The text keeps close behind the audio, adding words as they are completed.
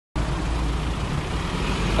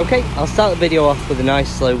Okay, I'll start the video off with a nice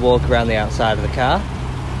slow walk around the outside of the car.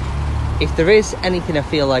 If there is anything I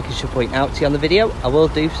feel like I should point out to you on the video, I will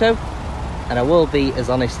do so, and I will be as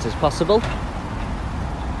honest as possible.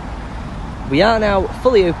 We are now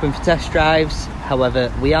fully open for test drives,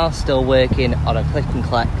 however we are still working on a click and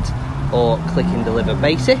collect or click and deliver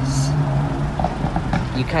basis.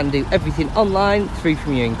 You can do everything online through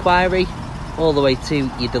from your inquiry all the way to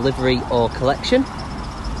your delivery or collection.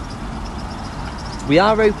 We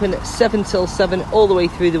are open 7 till 7 all the way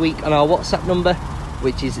through the week on our WhatsApp number,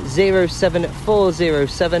 which is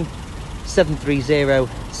 07407 730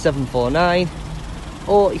 749,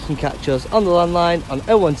 or you can catch us on the landline on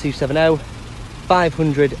 01270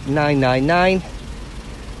 500 999.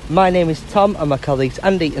 My name is Tom, and my colleagues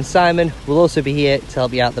Andy and Simon will also be here to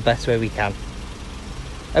help you out the best way we can.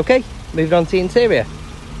 Okay, moving on to the interior.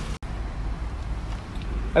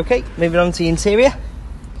 Okay, moving on to the interior.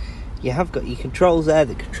 You have got your controls there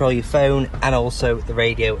that control your phone and also the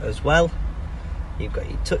radio as well. You've got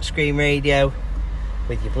your touchscreen radio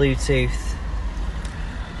with your Bluetooth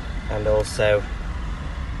and also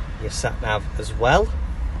your sat nav as well.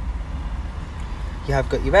 You have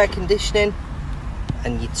got your air conditioning,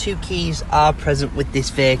 and your 2 keys are present with this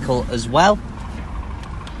vehicle as well.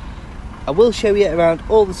 I will show you around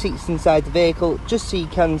all the seats inside the vehicle just so you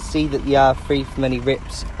can see that they are free from any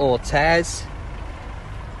rips or tears.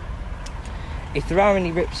 If there are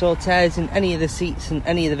any rips or tears in any of the seats and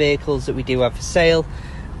any of the vehicles that we do have for sale,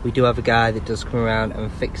 we do have a guy that does come around and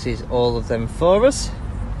fixes all of them for us.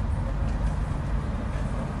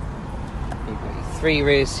 You've got your 3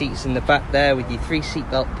 rear seats in the back there with your 3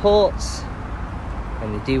 seatbelt ports,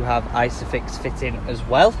 and they do have Isofix fitting as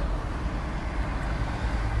well.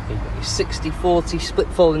 You've got your 60/40 split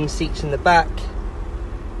folding seats in the back.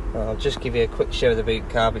 I'll just give you a quick show of the boot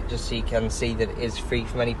carpet just so you can see that it is free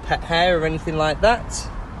from any pet hair or anything like that.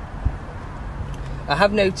 I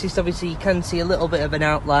have noticed, obviously, you can see a little bit of an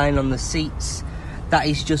outline on the seats. That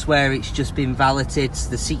is just where it's just been valeted, so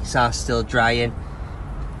the seats are still drying.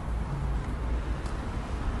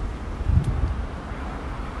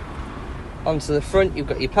 Onto the front, you've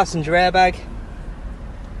got your passenger airbag,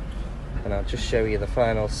 and I'll just show you the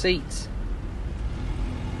final seat.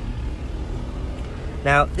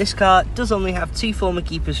 Now, this car does only have 2 former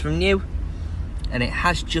keepers from new, and it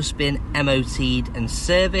has just been MOT'd and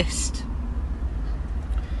serviced.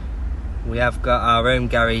 We have got our own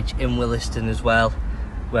garage in Williston as well,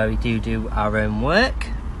 where we do our own work.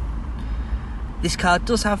 This car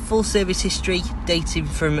does have full service history dating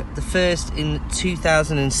from the first in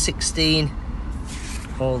 2016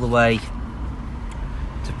 all the way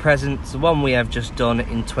to present. The one we have just done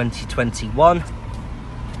in 2021.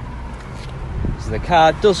 So the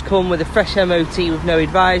car does come with a fresh MOT with no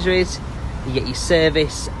advisories. You get your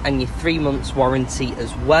service and your 3 months warranty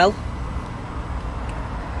as well.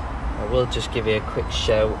 I will just give you a quick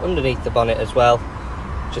show underneath the bonnet as well,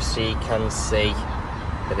 just so you can see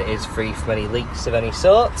that it is free from any leaks of any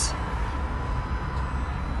sort.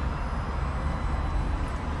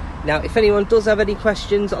 Now, if anyone does have any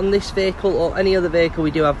questions on this vehicle or any other vehicle we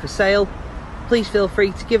do have for sale, please feel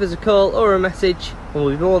free to give us a call or a message, and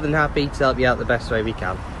we'll be more than happy to help you out the best way we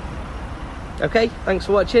can. Okay, thanks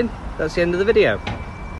for watching. That's the end of the video.